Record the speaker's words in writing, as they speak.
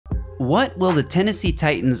What will the Tennessee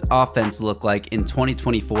Titans offense look like in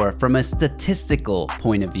 2024 from a statistical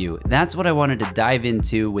point of view? That's what I wanted to dive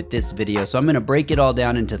into with this video. So I'm going to break it all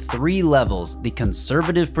down into three levels: the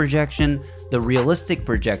conservative projection, the realistic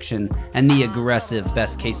projection, and the aggressive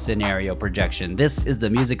best case scenario projection. This is the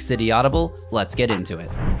Music City Audible. Let's get into it.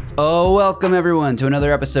 Oh, welcome everyone to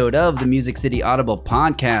another episode of the Music City Audible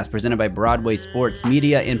podcast presented by Broadway Sports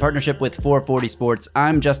Media in partnership with 440 Sports.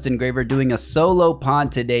 I'm Justin Graver doing a solo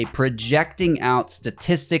pod today projecting out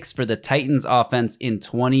statistics for the Titans offense in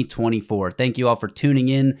 2024. Thank you all for tuning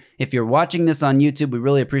in. If you're watching this on YouTube, we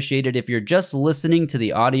really appreciate it. If you're just listening to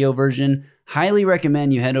the audio version, highly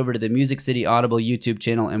recommend you head over to the Music City Audible YouTube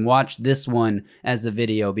channel and watch this one as a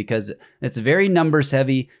video because it's very numbers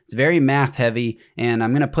heavy, it's very math heavy, and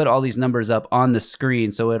I'm going to put all these numbers up on the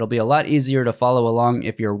screen so it'll be a lot easier to follow along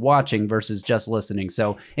if you're watching versus just listening.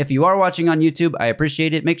 So if you are watching on YouTube, I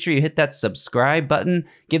appreciate it. Make sure you hit that subscribe button,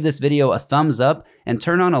 give this video a thumbs up, and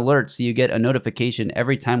turn on alerts so you get a notification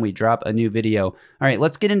every time we drop a new video. All right,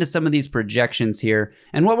 let's get into some of these projections here.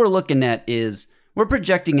 And what we're looking at is we're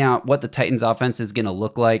projecting out what the Titans offense is going to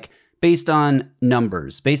look like based on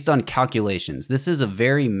numbers, based on calculations. This is a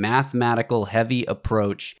very mathematical heavy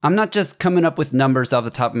approach. I'm not just coming up with numbers off the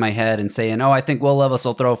top of my head and saying, oh, I think Will Levis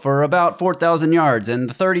will throw for about 4,000 yards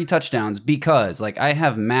and 30 touchdowns because I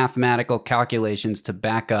have mathematical calculations to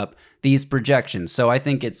back up these projections. So I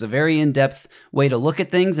think it's a very in-depth way to look at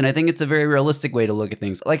things, and I think it's a very realistic way to look at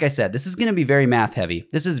things. Like I said, this is going to be very math heavy.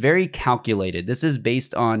 This is very calculated. This is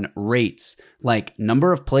based on rates, like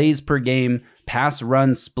number of plays per game, pass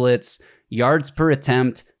run splits, yards per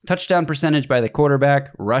attempt, touchdown percentage by the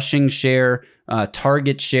quarterback, rushing share,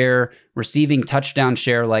 target share, receiving touchdown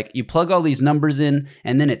share. Like, you plug all these numbers in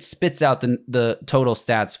and then it spits out the total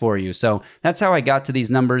stats for you. So that's how I got to these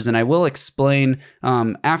numbers, and I will explain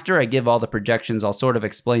after I give all the projections. I'll sort of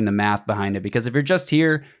explain the math behind it, because if you're just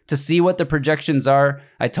here to see what the projections are,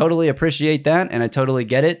 I totally appreciate that and I totally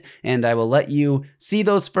get it, and I will let you see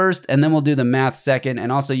those first and then we'll do the math second.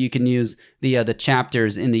 And also you can use the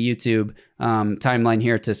chapters in the YouTube timeline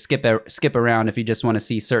here to skip around if you just want to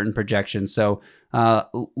see certain projections. So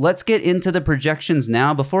let's get into the projections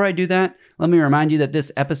now. Before I do that, let me remind you that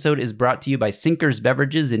this episode is brought to you by Sinkers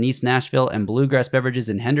Beverages in East Nashville and Bluegrass Beverages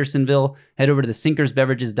in Hendersonville. Head over to the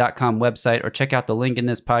sinkersbeverages.com website or check out the link in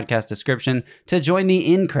this podcast description to join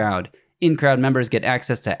the in-crowd. In-crowd members get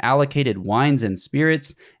access to allocated wines and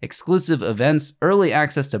spirits, exclusive events, early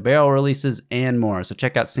access to barrel releases, and more. So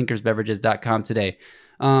check out sinkersbeverages.com today.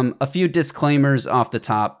 A few disclaimers off the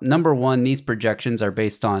top. Number one, these projections are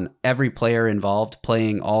based on every player involved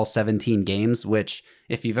playing all 17 games, which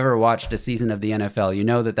if you've ever watched a season of the NFL, you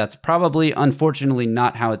know that that's probably, unfortunately,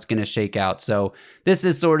 not how it's going to shake out. So this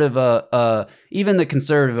is sort of even the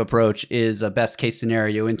conservative approach is a best case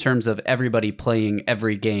scenario in terms of everybody playing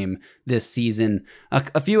every game this season.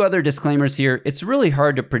 A few other disclaimers here. It's really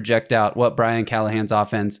hard to project out what Brian Callahan's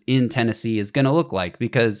offense in Tennessee is going to look like,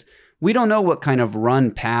 because we don't know what kind of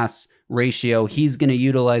run-pass ratio he's going to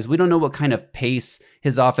utilize. We don't know what kind of pace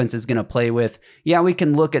his offense is going to play with. Yeah, we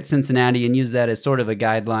can look at Cincinnati and use that as sort of a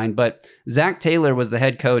guideline, but Zach Taylor was the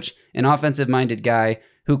head coach, an offensive-minded guy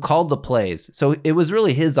who called the plays. So it was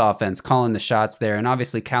really his offense calling the shots there, and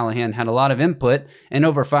obviously Callahan had a lot of input, and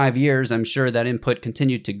over 5 years, I'm sure that input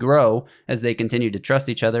continued to grow as they continued to trust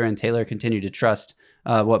each other, and Taylor continued to trust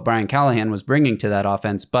what Brian Callahan was bringing to that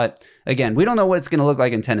offense. But again, we don't know what it's going to look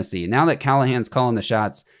like in Tennessee. Now that Callahan's calling the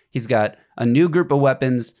shots, he's got a new group of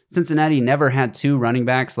weapons. Cincinnati never had two running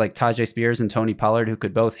backs like Tajay Spears and Tony Pollard who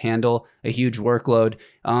could both handle a huge workload.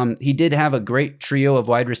 He did have a great trio of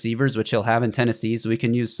wide receivers, which he'll have in Tennessee, so we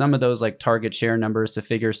can use some of those like target share numbers to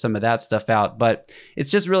figure some of that stuff out. But it's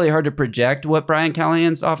just really hard to project what Brian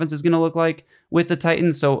Callahan's offense is going to look like with the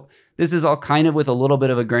Titans. So this is all kind of with a little bit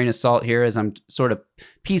of a grain of salt here as I'm sort of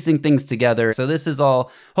piecing things together. So this is all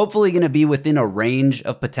hopefully going to be within a range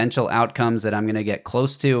of potential outcomes that I'm going to get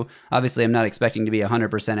close to. Obviously, I'm not expecting to be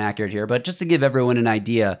 100% accurate here, but just to give everyone an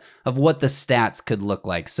idea of what the stats could look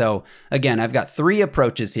like. So again, I've got three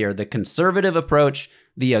approaches here: the conservative approach,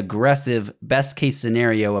 the aggressive best case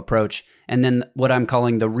scenario approach, and then what I'm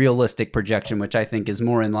calling the realistic projection, which I think is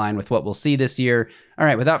more in line with what we'll see this year. All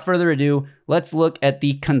right, without further ado, let's look at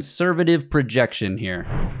the conservative projection here.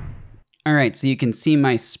 All right, so you can see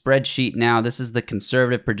my spreadsheet now. This is the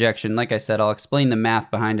conservative projection. Like I said, I'll explain the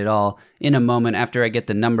math behind it all in a moment after I get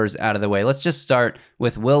the numbers out of the way. Let's just start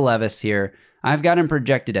with Will Levis here. I've got him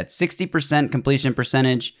projected at 60% completion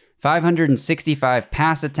percentage, 565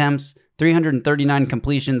 pass attempts, 339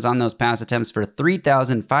 completions on those pass attempts for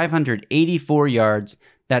 3,584 yards.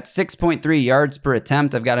 That's 6.3 yards per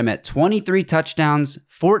attempt. I've got him at 23 touchdowns,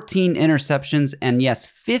 14 interceptions, and yes,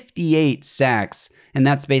 58 sacks. And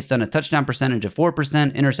that's based on a touchdown percentage of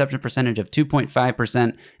 4%, interception percentage of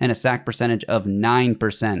 2.5%, and a sack percentage of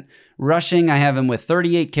 9%. Rushing, I have him with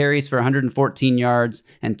 38 carries for 114 yards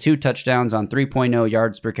and 2 touchdowns on 3.0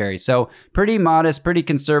 yards per carry. So pretty modest, pretty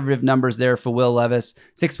conservative numbers there for Will Levis.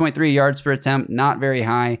 6.3 yards per attempt, not very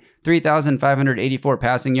high. 3,584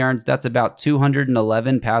 passing yards. That's about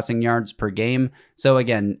 211 passing yards per game. So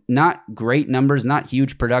again, not great numbers, not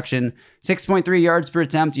huge production. 6.3 yards per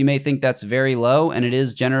attempt, you may think that's very low, and it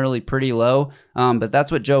is generally pretty low, but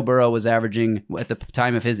that's what Joe Burrow was averaging at the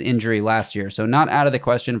time of his injury last year. So not out of the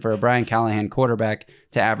question for a Brian Callahan quarterback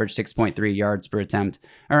to average 6.3 yards per attempt.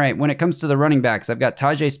 All right, when it comes to the running backs, I've got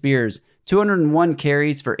Tajay Spears, 201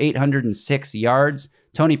 carries for 806 yards.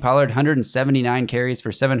 Tony Pollard, 179 carries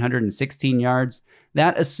for 716 yards.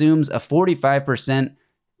 That assumes a 45%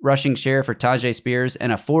 rushing share for Tajay Spears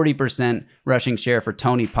and a 40% rushing share for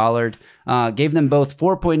Tony Pollard. Gave them both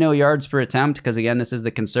 4.0 yards per attempt because, again, this is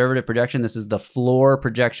the conservative projection. This is the floor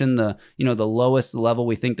projection, the lowest level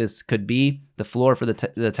we think this could be, the floor for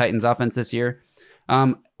the Titans offense this year.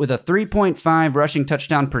 With a 3.5 rushing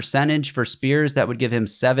touchdown percentage for Spears, that would give him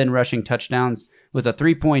 7 rushing touchdowns. With a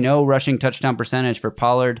 3.0 rushing touchdown percentage for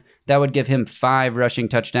Pollard, that would give him 5 rushing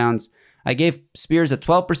touchdowns. I gave Spears a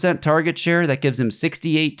 12% target share. That gives him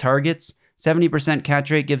 68 targets. 70%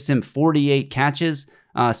 catch rate gives him 48 catches.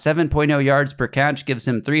 7.0 yards per catch gives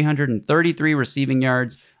him 333 receiving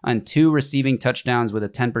yards on 2 receiving touchdowns with a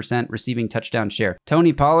 10% receiving touchdown share.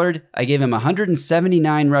 Tony Pollard, I gave him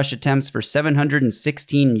 179 rush attempts for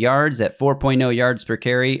 716 yards at 4.0 yards per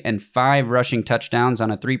carry and 5 rushing touchdowns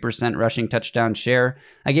on a 3% rushing touchdown share.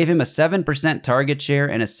 I gave him a 7% target share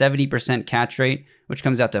and a 70% catch rate, which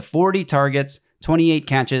comes out to 40 targets, 28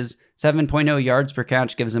 catches, 7.0 yards per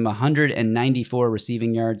catch gives him 194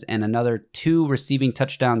 receiving yards and another 2 receiving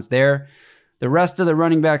touchdowns there. The rest of the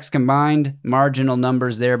running backs combined, marginal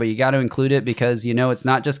numbers there, but you got to include it because, it's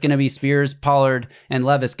not just going to be Spears, Pollard, and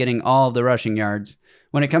Levis getting all of the rushing yards.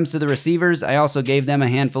 When it comes to the receivers, I also gave them a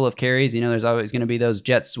handful of carries. There's always going to be those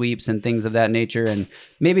jet sweeps and things of that nature, and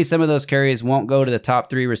maybe some of those carries won't go to the top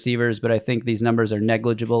 3 receivers, but I think these numbers are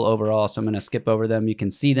negligible overall, so I'm going to skip over them. You can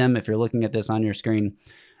see them if you're looking at this on your screen.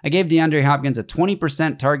 I gave DeAndre Hopkins a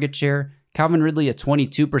 20% target share, Calvin Ridley a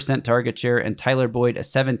 22% target share, and Tyler Boyd a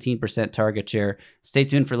 17% target share. Stay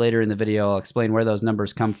tuned for later in the video. I'll explain where those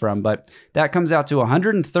numbers come from, but that comes out to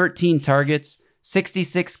 113 targets,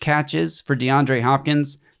 66 catches for DeAndre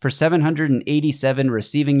Hopkins for 787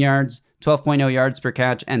 receiving yards, 12.0 yards per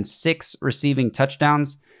catch, and 6 receiving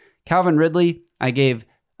touchdowns. Calvin Ridley, I gave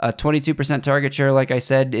a 22% target share, like I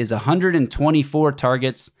said, is 124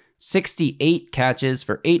 targets, 68 catches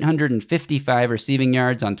for 855 receiving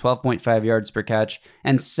yards on 12.5 yards per catch,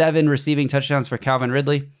 and 7 receiving touchdowns for Calvin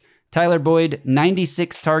Ridley. Tyler Boyd,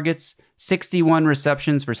 96 targets, 61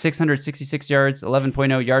 receptions for 666 yards,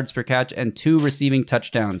 11.0 yards per catch, and 2 receiving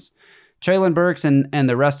touchdowns. Treylon Burks and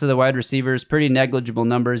the rest of the wide receivers, pretty negligible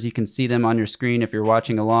numbers. You can see them on your screen if you're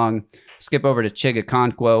watching along. Skip over to Chig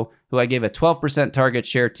Okonkwo, who I gave a 12% target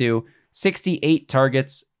share to, 68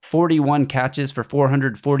 targets, 41 catches for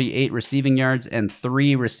 448 receiving yards and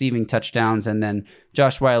 3 receiving touchdowns. And then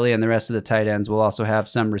Josh Wiley and the rest of the tight ends will also have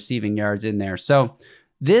some receiving yards in there. So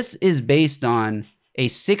this is based on a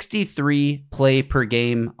 63 play per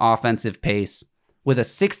game offensive pace with a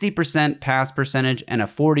 60% pass percentage and a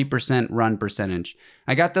 40% run percentage.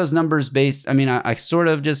 I got those numbers based, I sort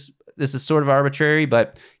of just, this is sort of arbitrary,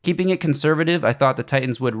 but keeping it conservative, I thought the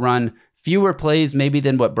Titans would run fewer plays maybe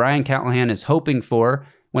than what Brian Callahan is hoping for.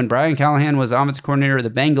 When Brian Callahan was offensive coordinator of the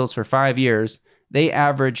Bengals for 5 years, they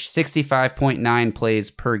averaged 65.9 plays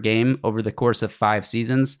per game over the course of 5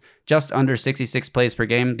 seasons, just under 66 plays per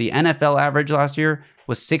game. The NFL average last year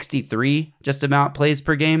was 63, just about plays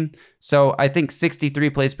per game. So I think 63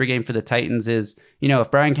 plays per game for the Titans is,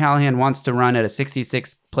 if Brian Callahan wants to run at a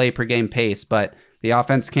 66 play per game pace, but the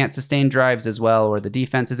offense can't sustain drives as well, or the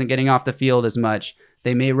defense isn't getting off the field as much,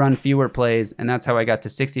 they may run fewer plays, and that's how I got to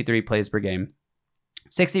 63 plays per game.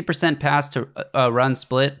 60% pass to run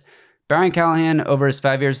split. Brian Callahan, over his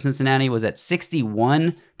 5 years in Cincinnati, was at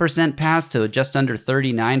 61% pass to just under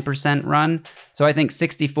 39% run. So I think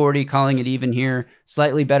 60-40, calling it even here,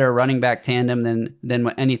 slightly better running back tandem than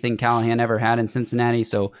anything Callahan ever had in Cincinnati.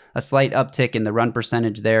 So a slight uptick in the run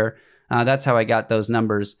percentage there. That's how I got those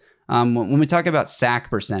numbers. When we talk about sack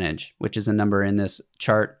percentage, which is a number in this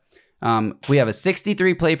chart, we have a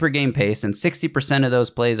 63 play per game pace, and 60% of those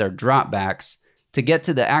plays are dropbacks. To get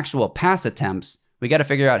to the actual pass attempts, we got to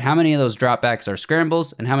figure out how many of those dropbacks are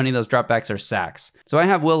scrambles and how many of those dropbacks are sacks. So I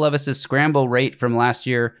have Will Levis's scramble rate from last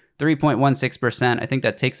year, 3.16%. I think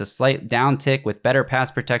that takes a slight downtick with better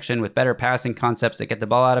pass protection, with better passing concepts that get the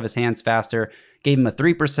ball out of his hands faster. Gave him a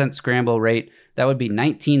 3% scramble rate. That would be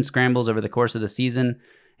 19 scrambles over the course of the season.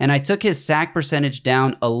 And I took his sack percentage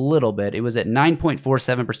down a little bit. It was at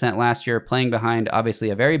 9.47% last year, playing behind obviously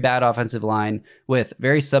a very bad offensive line with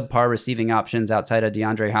very subpar receiving options outside of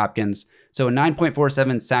DeAndre Hopkins. So a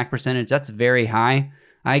 9.47 sack percentage, that's very high.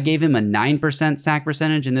 I gave him a 9% sack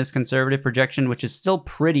percentage in this conservative projection, which is still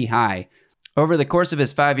pretty high. Over the course of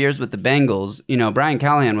his 5 years with the Bengals, Brian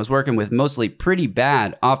Callahan was working with mostly pretty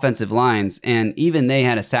bad offensive lines, and even they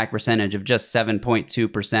had a sack percentage of just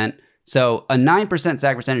 7.2%. So a 9%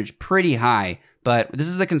 sack percentage, pretty high, but this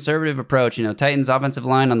is the conservative approach. Titans offensive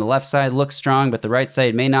line on the left side looks strong, but the right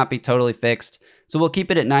side may not be totally fixed. So we'll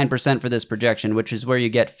keep it at 9% for this projection, which is where you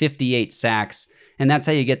get 58 sacks, and that's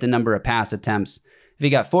how you get the number of pass attempts. If you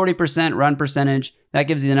got 40% run percentage, that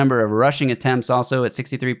gives you the number of rushing attempts also at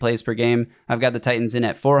 63 plays per game. I've got the Titans in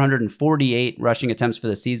at 448 rushing attempts for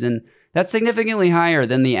the season. That's significantly higher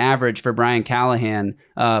than the average for Brian Callahan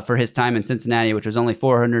for his time in Cincinnati, which was only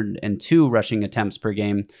 402 rushing attempts per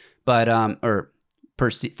game, but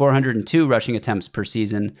 402 rushing attempts per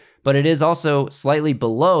season. But it is also slightly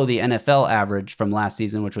below the NFL average from last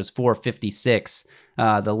season, which was 456.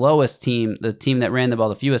 The lowest team, the team that ran the ball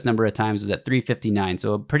the fewest number of times, was at 359.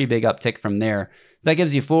 So a pretty big uptick from there. That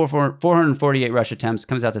gives you 448 rush attempts,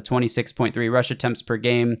 comes out to 26.3 rush attempts per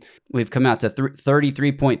game. We've come out to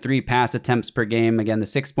 33.3 pass attempts per game. Again, the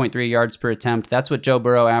 6.3 yards per attempt. That's what Joe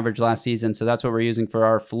Burrow averaged last season, so that's what we're using for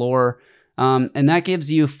our floor. And that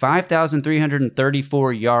gives you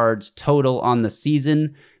 5,334 yards total on the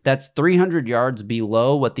season. That's 300 yards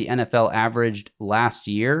below what the NFL averaged last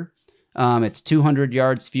year. It's 200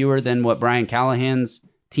 yards fewer than what Brian Callahan's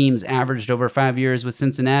teams averaged over 5 years with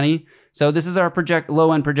Cincinnati. So this is our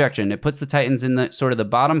low-end projection. It puts the Titans in the sort of the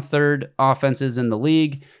bottom third offenses in the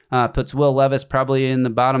league. Puts Will Levis probably in the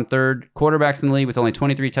bottom third quarterbacks in the league with only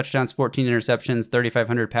 23 touchdowns, 14 interceptions,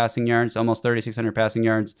 3,500 passing yards, almost 3,600 passing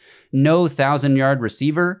yards. No 1,000-yard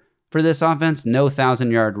receiver for this offense. No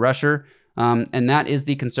 1,000-yard rusher. And that is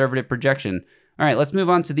the conservative projection. All right, let's move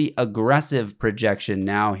on to the aggressive projection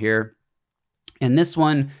now here. And this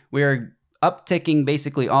one, we're upticking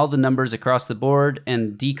basically all the numbers across the board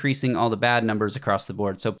and decreasing all the bad numbers across the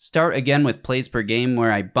board. So start again with plays per game,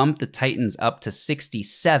 where I bumped the Titans up to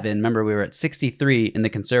 67. Remember, we were at 63 in the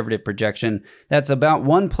conservative projection. That's about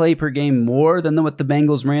 1 play per game more than what the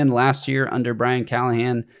Bengals ran last year under Brian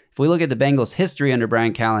Callahan. If we look at the Bengals' history under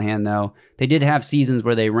Brian Callahan, though, they did have seasons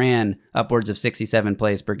where they ran upwards of 67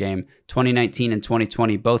 plays per game. 2019 and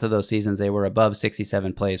 2020, both of those seasons, they were above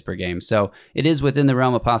 67 plays per game. So it is within the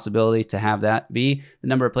realm of possibility to have that be the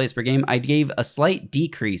number of plays per game. I gave a slight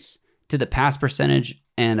decrease to the pass percentage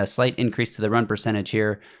and a slight increase to the run percentage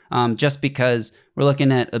here, just because we're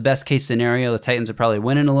looking at a best case scenario. The Titans are probably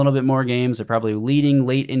winning a little bit more games. They're probably leading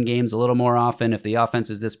late in games a little more often if the offense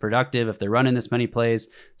is this productive, if they're running this many plays.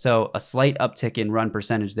 So a slight uptick in run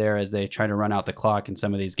percentage there as they try to run out the clock in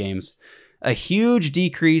some of these games. A huge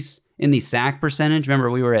decrease in the sack percentage.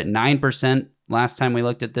 Remember, we were at 9% last time we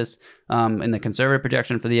looked at this in the conservative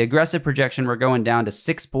projection. For the aggressive projection, we're going down to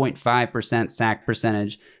 6.5% sack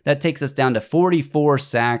percentage. That takes us down to 44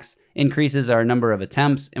 sacks, increases our number of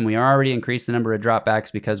attempts, and we already increased the number of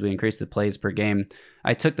dropbacks because we increased the plays per game.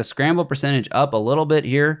 I took the scramble percentage up a little bit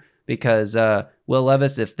here because Will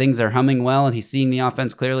Levis, if things are humming well and he's seeing the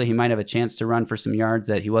offense clearly, he might have a chance to run for some yards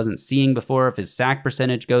that he wasn't seeing before. If his sack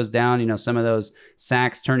percentage goes down, some of those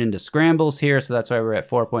sacks turn into scrambles here, so that's why we're at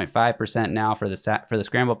 4.5% now for the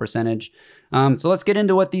scramble percentage. So let's get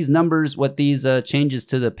into what these changes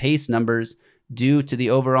to the pace numbers do to the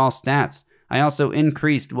overall stats. I also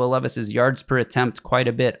increased Will Levis's yards per attempt quite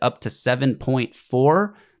a bit, up to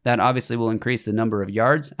 7.4. That obviously will increase the number of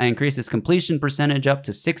yards. I increased his completion percentage up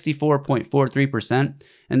to 64.43%.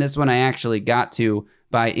 And this one I actually got to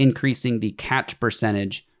by increasing the catch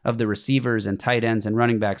percentage of the receivers and tight ends and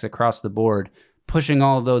running backs across the board. Pushing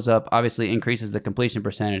all of those up obviously increases the completion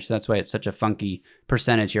percentage. That's why it's such a funky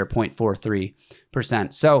percentage here,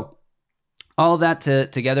 0.43%. So all of that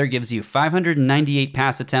together gives you 598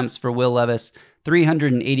 pass attempts for Will Levis,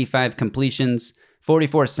 385 completions,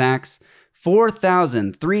 44 sacks,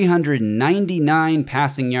 4,399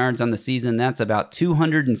 passing yards on the season. That's about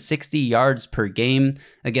 260 yards per game.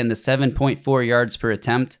 Again, the 7.4 yards per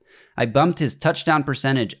attempt. I bumped his touchdown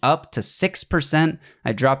percentage up to 6%.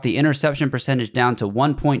 I dropped the interception percentage down to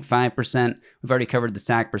 1.5%. We've already covered the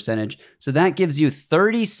sack percentage. So that gives you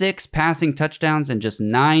 36 passing touchdowns and just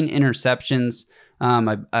 9 interceptions.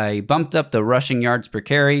 I bumped up the rushing yards per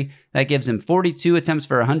carry. That gives him 42 attempts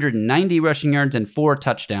for 190 rushing yards and 4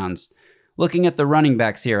 touchdowns. Looking at the running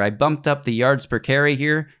backs here, I bumped up the yards per carry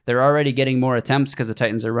here. They're already getting more attempts because the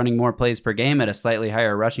Titans are running more plays per game at a slightly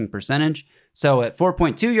higher rushing percentage. So at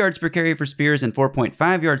 4.2 yards per carry for Spears and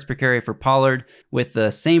 4.5 yards per carry for Pollard, with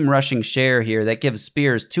the same rushing share here, that gives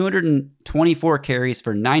Spears 224 carries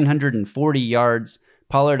for 940 yards,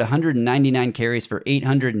 Pollard 199 carries for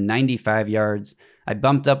 895 yards. I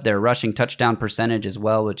bumped up their rushing touchdown percentage as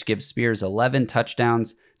well, which gives Spears 11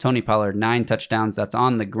 touchdowns, Tony Pollard 9 touchdowns. That's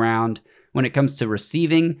on the ground. When it comes to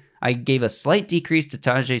receiving, I gave a slight decrease to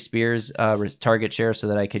Tajay Spears' target share so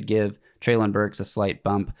that I could give Treylon Burks a slight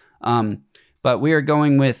bump. But we are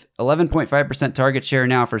going with 11.5% target share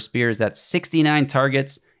now for Spears. That's 69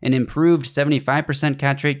 targets. An improved 75%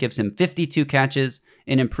 catch rate gives him 52 catches.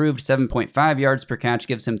 An improved 7.5 yards per catch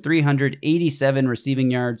gives him 387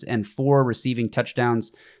 receiving yards and 4 receiving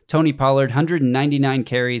touchdowns. Tony Pollard, 199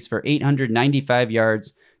 carries for 895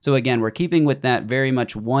 yards. So again, we're keeping with that very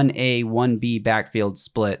much 1A, 1B backfield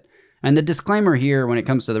split. And the disclaimer here when it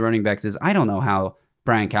comes to the running backs is I don't know how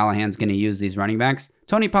Brian Callahan's going to use these running backs.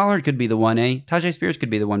 Tony Pollard could be the 1A. Tajay Spears could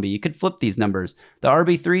be the 1B. You could flip these numbers. The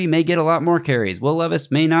RB3 may get a lot more carries. Will Levis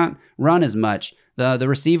may not run as much. The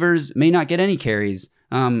receivers may not get any carries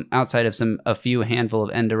outside of a few handful of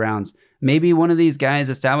end arounds. Maybe one of these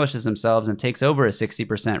guys establishes themselves and takes over a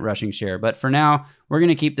 60% rushing share. But for now, we're going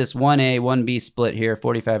to keep this 1A, 1B split here,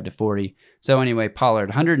 45 to 40. So anyway, Pollard,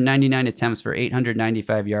 199 attempts for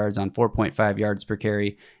 895 yards on 4.5 yards per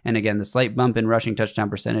carry. And again, the slight bump in rushing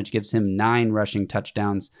touchdown percentage gives him 9 rushing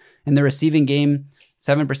touchdowns. In the receiving game,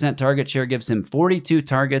 7% target share gives him 42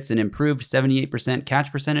 targets. An improved 78%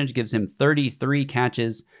 catch percentage gives him 33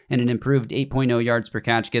 catches. And an improved 8.0 yards per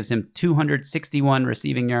catch gives him 261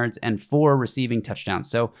 receiving yards and 4 receiving touchdowns.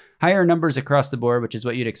 So higher numbers across the board, which is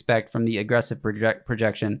what you'd expect from the aggressive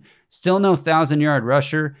projection. Still no 1,000-yard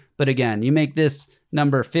rusher, but again, you make this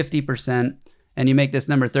number 50% and you make this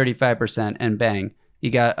number 35%, and bang, you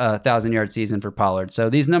got a 1,000-yard season for Pollard. So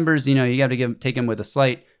these numbers, you got to take them with a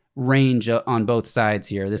slight range on both sides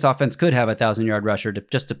here. This offense could have a 1,000-yard rusher.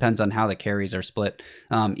 It just depends on how the carries are split.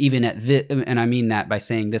 Even at and I mean that by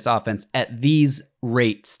saying this offense at these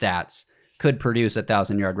rate stats could produce a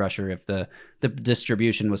 1,000-yard rusher if the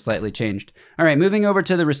distribution was slightly changed. All right, moving over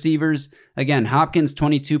to the receivers. Again, Hopkins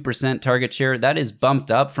 22% target share. That is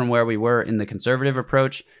bumped up from where we were in the conservative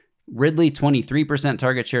approach. Ridley 23%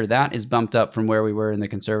 target share. That is bumped up from where we were in the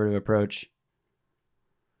conservative approach.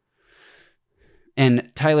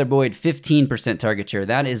 And Tyler Boyd, 15% target share.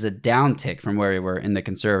 That is a downtick from where we were in the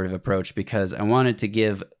conservative approach because I wanted to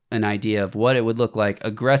give an idea of what it would look like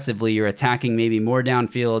aggressively. You're attacking maybe more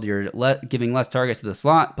downfield. You're giving less targets to the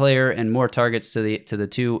slot player and more targets to the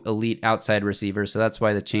 2 elite outside receivers. So that's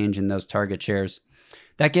why the change in those target shares.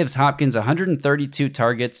 That gives Hopkins 132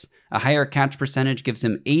 targets. A higher catch percentage gives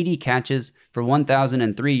him 80 catches for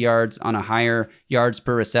 1,003 yards on a higher yards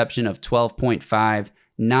per reception of 12.5.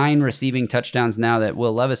 9 receiving touchdowns now that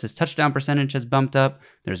Will Levis's touchdown percentage has bumped up.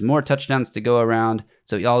 There's more touchdowns to go around.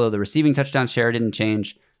 So although the receiving touchdown share didn't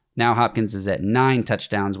change, now Hopkins is at 9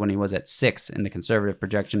 touchdowns when he was at 6 in the conservative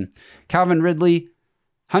projection. Calvin Ridley,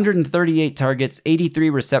 138 targets,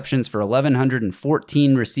 83 receptions for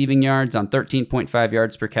 1,114 receiving yards on 13.5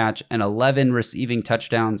 yards per catch and 11 receiving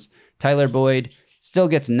touchdowns. Tyler Boyd still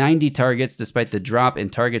gets 90 targets despite the drop in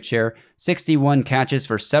target share, 61 catches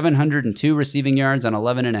for 702 receiving yards on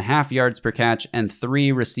 11.5 yards per catch, and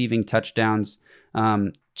 3 receiving touchdowns.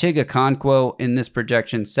 Chig Okonkwo in this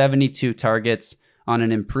projection, 72 targets on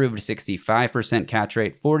an improved 65% catch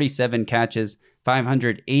rate, 47 catches,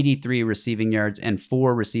 583 receiving yards, and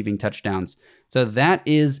 4 receiving touchdowns. So that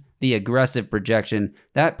is the aggressive projection.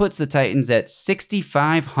 That puts the Titans at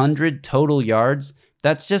 6,500 total yards.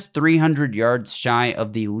 That's just 300 yards shy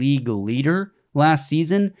of the league leader last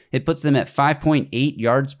season. It puts them at 5.8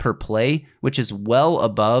 yards per play, which is well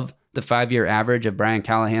above the 5-year average of Brian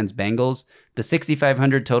Callahan's Bengals. The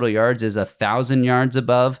 6,500 total yards is 1,000 yards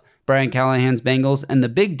above Brian Callahan's Bengals. And the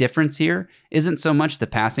big difference here isn't so much the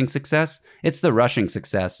passing success, it's the rushing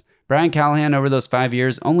success. Brian Callahan over those 5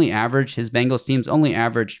 years his Bengals teams only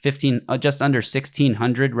averaged just under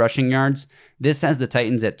 1,600 rushing yards. This has the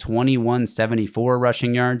Titans at 2,174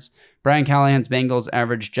 rushing yards. Brian Callahan's Bengals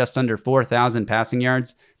averaged just under 4,000 passing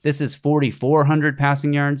yards. This is 4,400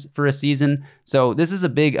 passing yards for a season. So this is a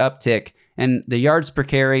big uptick, and the yards per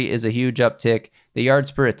carry is a huge uptick. The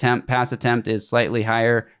yards per pass attempt is slightly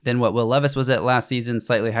higher than what Will Levis was at last season,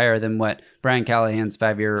 slightly higher than what Brian Callahan's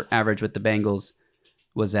 5-year average with the Bengals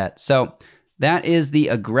was at. So That is the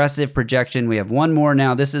aggressive projection. We have one more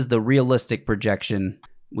now. This is the realistic projection.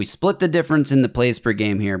 We split the difference in the plays per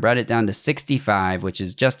game here, brought it down to 65, which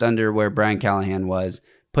is just under where Brian Callahan was.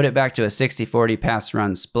 Put it back to a 60-40 pass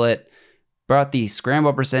run split. Brought the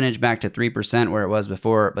scramble percentage back to 3% where it was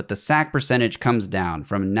before, but the sack percentage comes down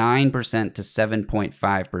from 9% to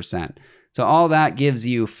 7.5%. So all that gives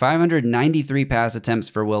you 593 pass attempts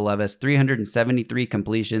for Will Levis, 373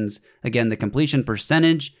 completions. Again, the completion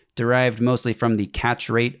percentage derived mostly from the catch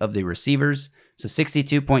rate of the receivers. So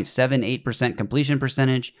 62.78% completion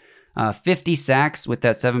percentage, 50 sacks with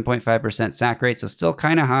that 7.5% sack rate. So still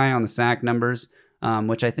kind of high on the sack numbers,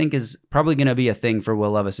 which I think is probably going to be a thing for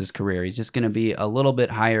Will Levis's career. He's just going to be a little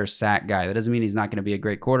bit higher sack guy. That doesn't mean he's not going to be a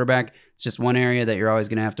great quarterback. It's just one area that you're always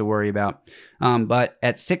going to have to worry about. But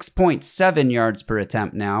at 6.7 yards per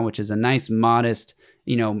attempt now, which is a nice modest,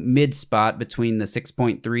 mid spot between the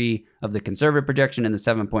 6.3 of the conservative projection and the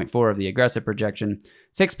 7.4 of the aggressive projection.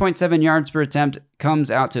 6.7 yards per attempt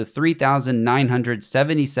comes out to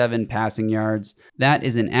 3,977 passing yards. That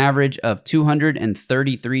is an average of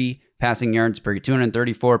 234 passing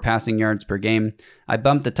yards per game. I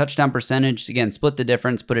bumped the touchdown percentage, again, split the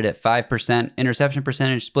difference, put it at 5%. Interception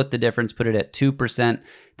percentage, split the difference, put it at 2%.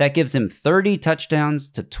 That gives him 30 touchdowns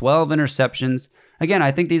to 12 interceptions. Again,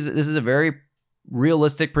 I think this is a very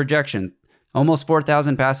realistic projection. Almost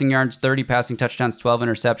 4,000 passing yards, 30 passing touchdowns, 12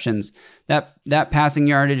 interceptions. That passing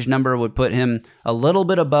yardage number would put him a little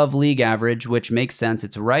bit above league average, which makes sense.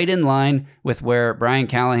 It's right in line with where Brian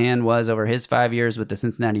Callahan was over his 5 years with the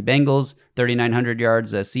Cincinnati Bengals, 3,900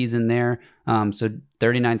 yards a season there. So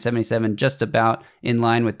 3,977, just about in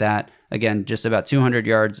line with that. Again, just about 200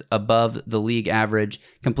 yards above the league average.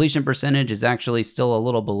 Completion percentage is actually still a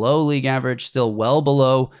little below league average, still well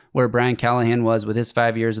below where Brian Callahan was with his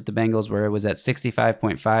 5 years with the Bengals, where it was at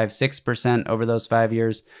 65.56% over those 5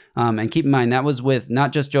 years. And keep in mind, that was with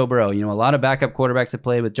not just Joe Burrow. A lot of backup quarterbacks have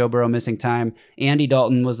played with Joe Burrow missing time. Andy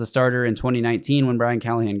Dalton was the starter in 2019 when Brian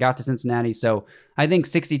Callahan got to Cincinnati. So I think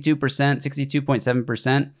 62%,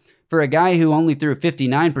 62.7% for a guy who only threw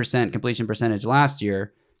 59% completion percentage last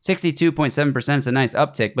year. 62.7% is a nice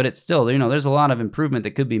uptick, but it's still, there's a lot of improvement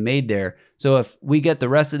that could be made there. So if we get the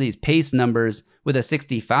rest of these pace numbers with a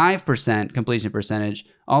 65% completion percentage,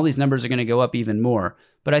 all these numbers are going to go up even more.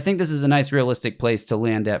 But I think this is a nice realistic place to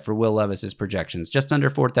land at for Will Levis's projections. Just under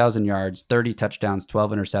 4,000 yards, 30 touchdowns,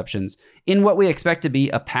 12 interceptions in what we expect to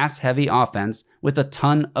be a pass-heavy offense with a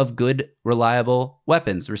ton of good, reliable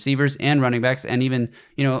weapons, receivers and running backs, and even,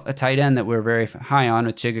 a tight end that we're very high on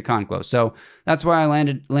with Chigakonkwo. So that's why I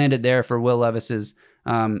landed there for Will Levis's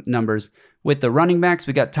numbers. With the running backs,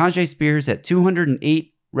 we got Tajay Spears at 208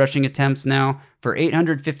 rushing attempts now for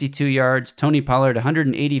 852 yards. Tony Pollard,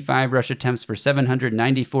 185 rush attempts for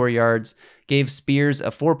 794 yards. Gave Spears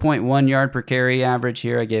a 4.1 yard per carry average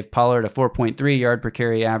here. I gave Pollard a 4.3 yard per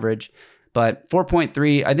carry average. But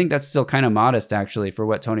 4.3, I think that's still kind of modest, actually, for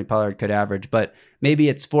what Tony Pollard could average. But maybe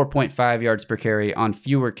it's 4.5 yards per carry on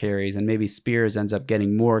fewer carries, and maybe Spears ends up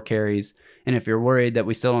getting more carries. And if you're worried that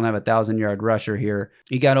we still don't have a 1,000-yard rusher here,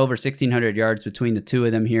 you got over 1,600 yards between the two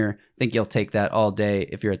of them here. I think you'll take that all day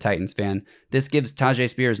if you're a Titans fan. This gives Tajay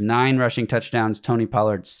Spears 9 rushing touchdowns, Tony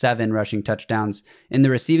Pollard 7 rushing touchdowns. In the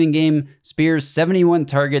receiving game, Spears 71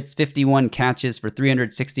 targets, 51 catches for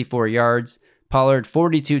 364 yards. Pollard,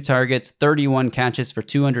 42 targets, 31 catches for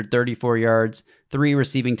 234 yards, 3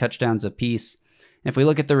 receiving touchdowns apiece. If we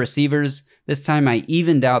look at the receivers, this time I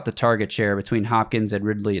evened out the target share between Hopkins and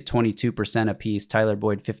Ridley at 22% apiece, Tyler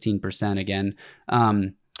Boyd 15% again.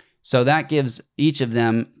 So that gives each of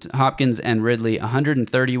them, Hopkins and Ridley,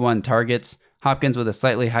 131 targets. Hopkins with a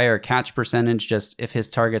slightly higher catch percentage, just if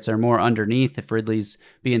his targets are more underneath. If Ridley's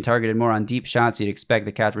being targeted more on deep shots, you'd expect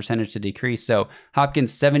the catch percentage to decrease. So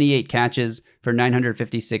Hopkins, 78 catches for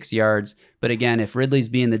 956 yards. But again, if Ridley's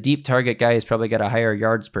being the deep target guy, he's probably got a higher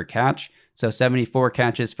yards per catch. So 74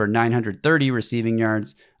 catches for 930 receiving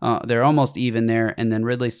yards. They're almost even there. And then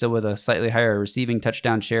Ridley still with a slightly higher receiving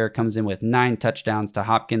touchdown share, comes in with 9 touchdowns to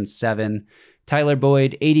Hopkins' 7. Tyler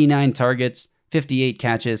Boyd, 89 targets, 58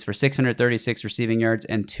 catches for 636 receiving yards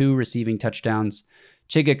and 2 receiving touchdowns.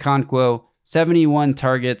 Chigakonkwo, 71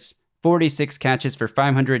 targets, 46 catches for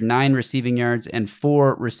 509 receiving yards and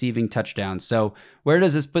 4 receiving touchdowns. So where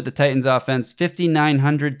does this put the Titans offense?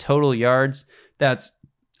 5,900 total yards. That's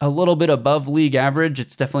a little bit above league average.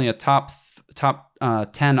 It's definitely a top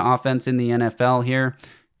 10 offense in the NFL here.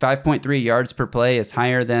 5.3 yards per play is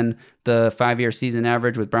higher than the 5-year season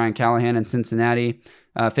average with Brian Callahan in Cincinnati.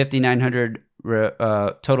 5,900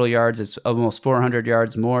 total yards is almost 400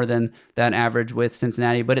 yards more than that average with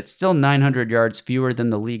Cincinnati, but it's still 900 yards fewer than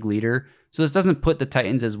the league leader. So this doesn't put the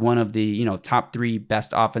Titans as one of the, top 3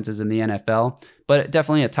 best offenses in the NFL, but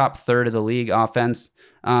definitely a top third of the league offense,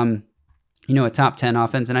 a top 10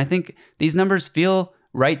 offense. And I think these numbers feel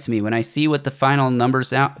right to me when I see what the final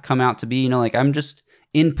numbers come out to be. I'm just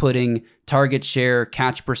inputting target share,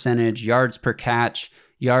 catch percentage, yards per catch,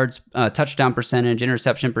 yards, touchdown percentage,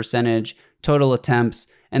 interception percentage, total attempts,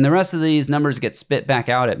 and the rest of these numbers get spit back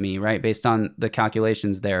out at me, right, based on the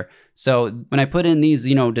calculations there. So when I put in these,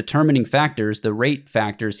 determining factors, the rate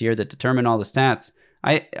factors here that determine all the stats,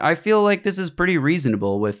 I feel like this is pretty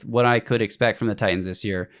reasonable with what I could expect from the Titans this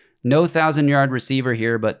year. No 1,000-yard receiver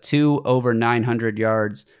here, but 2 over 900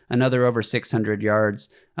 yards, another over 600 yards,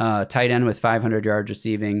 tight end with 500 yards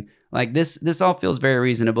receiving. This all feels very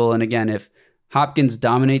reasonable. And again, if Hopkins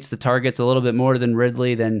dominates the targets a little bit more than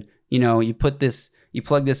Ridley, then, you plug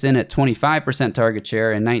this in at 25% target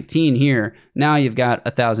share and 19 here. Now you've got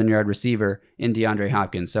a 1,000-yard receiver in DeAndre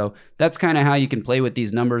Hopkins. So that's kind of how you can play with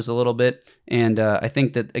these numbers a little bit. And I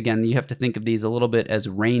think that, again, you have to think of these a little bit as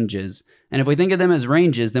ranges. And if we think of them as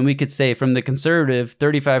ranges, then we could say from the conservative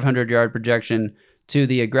 3,500-yard projection to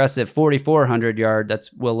the aggressive 4,400-yard,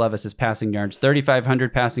 that's Will Levis's passing yards,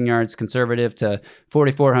 3,500 passing yards conservative to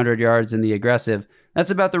 4,400 yards in the aggressive.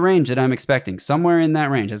 That's about the range that I'm expecting, somewhere in that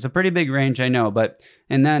range. It's a pretty big range, I know,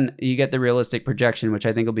 and then you get the realistic projection, which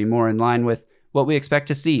I think will be more in line with what we expect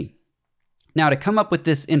to see. Now, to come up with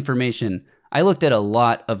this information, I looked at a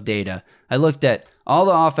lot of data. I looked at all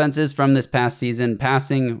the offenses from this past season,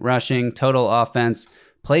 passing, rushing, total offense,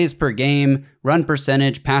 plays per game, run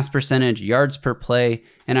percentage, pass percentage, yards per play,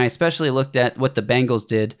 and I especially looked at what the Bengals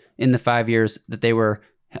did in the 5 years that they were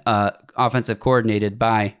offensive coordinated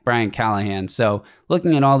by Brian Callahan. So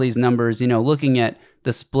looking at all these numbers, looking at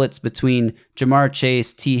the splits between Jamar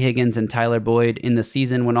Chase, T. Higgins, and Tyler Boyd in the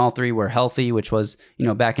season when all 3 were healthy, which was,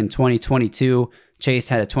 back in 2022. Chase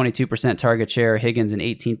had a 22% target share, Higgins an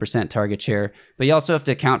 18% target share. But you also have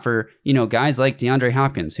to account for, guys like DeAndre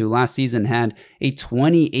Hopkins, who last season had a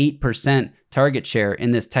 28% target share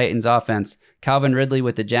in this Titans offense. Calvin Ridley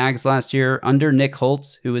with the Jags last year under Nick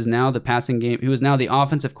Holtz, who is now the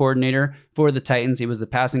offensive coordinator for the Titans. He was the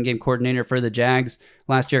passing game coordinator for the Jags.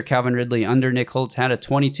 Last year, Calvin Ridley under Nick Holtz had a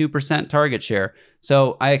 22% target share.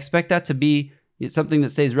 So I expect that to be something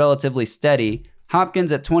that stays relatively steady.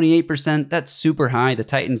 Hopkins at 28%, that's super high. The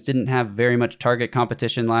Titans didn't have very much target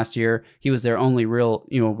competition last year. He was their only real,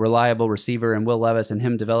 reliable receiver, and Will Levis and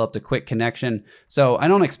him developed a quick connection. So I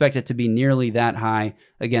don't expect it to be nearly that high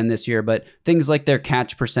again this year, but things like their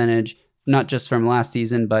catch percentage, not just from last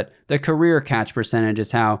season, but their career catch percentage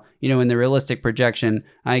is how, in the realistic projection,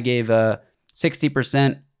 I gave a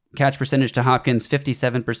 60% catch percentage to Hopkins,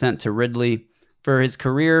 57% to Ridley. For his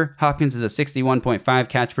career, Hopkins is a 61.5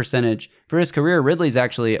 catch percentage. For his career, Ridley's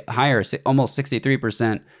actually higher, almost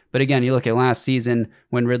 63%. But again, you look at last season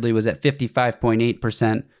when Ridley was at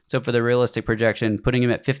 55.8%. So for the realistic projection, putting him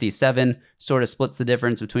at 57 sort of splits the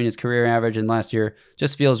difference between his career average and last year.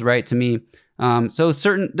 Just feels right to me.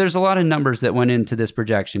 There's a lot of numbers that went into this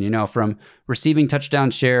projection, from receiving touchdown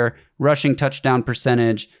share, rushing touchdown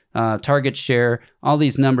percentage, target share, all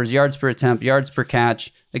these numbers, yards per attempt, yards per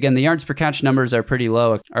catch. Again, the yards per catch numbers are pretty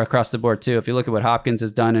low across the board too. If you look at what Hopkins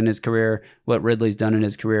has done in his career, what Ridley's done in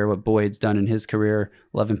his career, what Boyd's done in his career,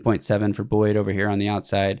 11.7 for Boyd over here on the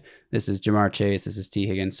outside. This is Jamar Chase. This is T.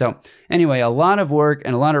 Higgins. So anyway, a lot of work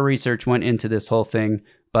and a lot of research went into this whole thing.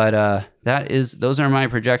 But those are my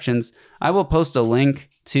projections. I will post a link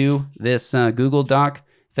to this Google Doc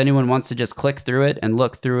if anyone wants to just click through it and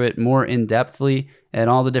look through it more in-depthly at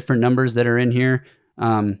all the different numbers that are in here.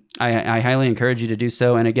 I highly encourage you to do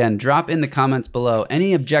so. And again, drop in the comments below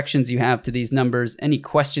any objections you have to these numbers, any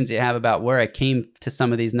questions you have about where I came to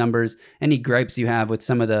some of these numbers, any gripes you have with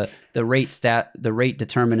some of the rate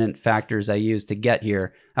determinant factors I use to get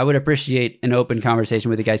here. I would appreciate an open conversation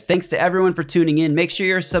with you guys. Thanks to everyone for tuning in. Make sure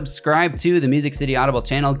you're subscribed to the Music City Audible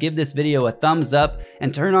channel. Give this video a thumbs up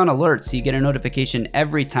and turn on alerts so you get a notification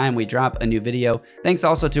every time we drop a new video. Thanks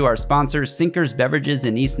also to our sponsors, Sinkers Beverages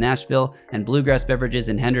in East Nashville and Bluegrass Beverages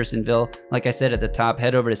in Hendersonville. Like I said at the top,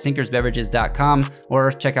 head over to sinkersbeverages.com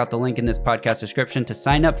or check out the link in this podcast description to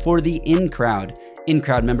sign up for the In-Crowd.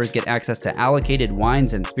 In-Crowd members get access to allocated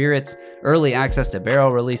wines and spirits, early access to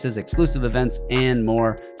barrel releases, exclusive events, and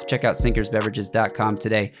more. So check out sinkersbeverages.com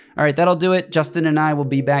today. All right, that'll do it. Justin and I will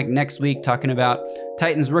be back next week talking about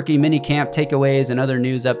Titans rookie minicamp takeaways and other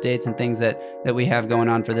news updates and things that we have going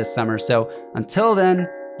on for this summer. So until then,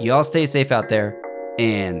 you all stay safe out there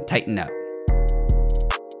and tighten up.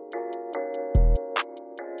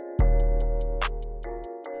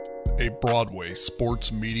 A Broadway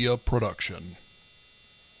sports media production.